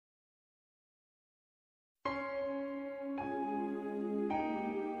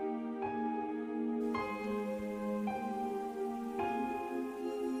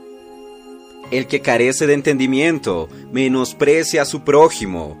El que carece de entendimiento menosprecia a su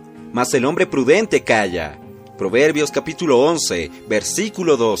prójimo, mas el hombre prudente calla. Proverbios capítulo 11,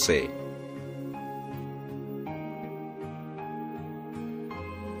 versículo 12.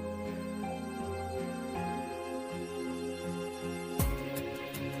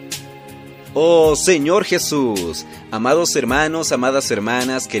 Oh Señor Jesús, amados hermanos, amadas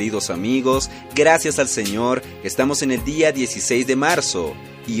hermanas, queridos amigos, gracias al Señor, estamos en el día 16 de marzo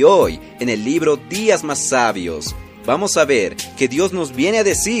y hoy en el libro Días más sabios vamos a ver que Dios nos viene a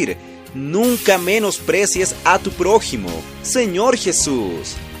decir: nunca menosprecies a tu prójimo, Señor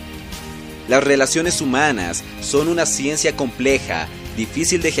Jesús. Las relaciones humanas son una ciencia compleja,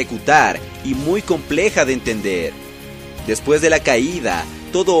 difícil de ejecutar y muy compleja de entender. Después de la caída,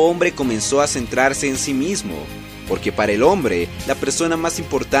 todo hombre comenzó a centrarse en sí mismo, porque para el hombre la persona más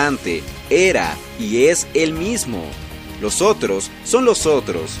importante era y es él mismo. Los otros son los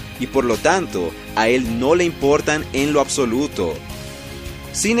otros, y por lo tanto a él no le importan en lo absoluto.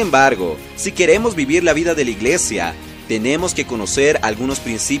 Sin embargo, si queremos vivir la vida de la iglesia, tenemos que conocer algunos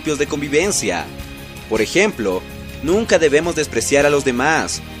principios de convivencia. Por ejemplo, nunca debemos despreciar a los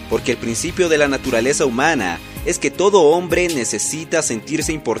demás, porque el principio de la naturaleza humana es que todo hombre necesita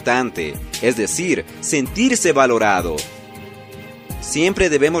sentirse importante, es decir, sentirse valorado. Siempre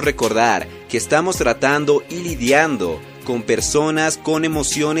debemos recordar que estamos tratando y lidiando con personas con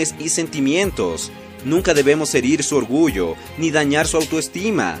emociones y sentimientos. Nunca debemos herir su orgullo ni dañar su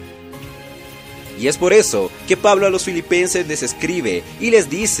autoestima. Y es por eso que Pablo a los filipenses les escribe y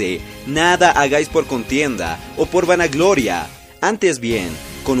les dice: nada hagáis por contienda o por vanagloria, antes bien,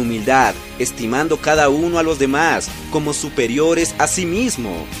 con humildad, estimando cada uno a los demás como superiores a sí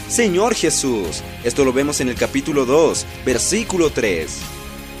mismo, Señor Jesús. Esto lo vemos en el capítulo 2, versículo 3.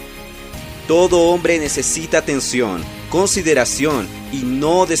 Todo hombre necesita atención, consideración y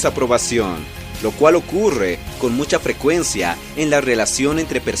no desaprobación, lo cual ocurre con mucha frecuencia en la relación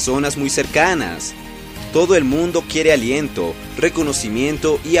entre personas muy cercanas. Todo el mundo quiere aliento,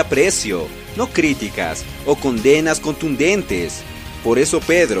 reconocimiento y aprecio, no críticas o condenas contundentes. Por eso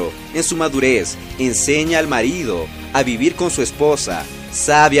Pedro, en su madurez, enseña al marido a vivir con su esposa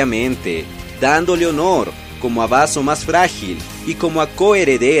sabiamente, dándole honor como a vaso más frágil y como a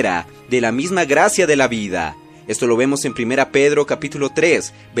coheredera de la misma gracia de la vida. Esto lo vemos en 1 Pedro capítulo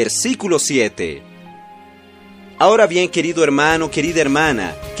 3, versículo 7. Ahora bien, querido hermano, querida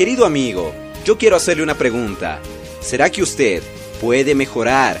hermana, querido amigo, yo quiero hacerle una pregunta. ¿Será que usted puede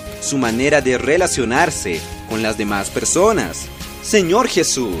mejorar su manera de relacionarse con las demás personas? Señor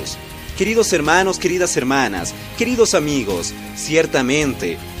Jesús, queridos hermanos, queridas hermanas, queridos amigos,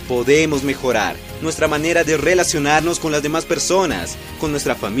 ciertamente podemos mejorar nuestra manera de relacionarnos con las demás personas, con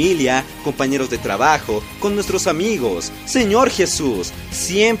nuestra familia, compañeros de trabajo, con nuestros amigos. Señor Jesús,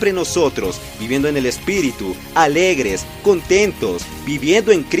 siempre nosotros, viviendo en el Espíritu, alegres, contentos,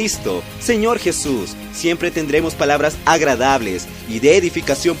 viviendo en Cristo. Señor Jesús, siempre tendremos palabras agradables y de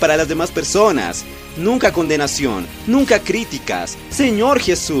edificación para las demás personas. Nunca condenación, nunca críticas. Señor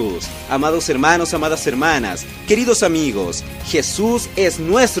Jesús, amados hermanos, amadas hermanas, queridos amigos, Jesús es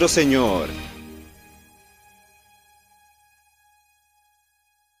nuestro Señor.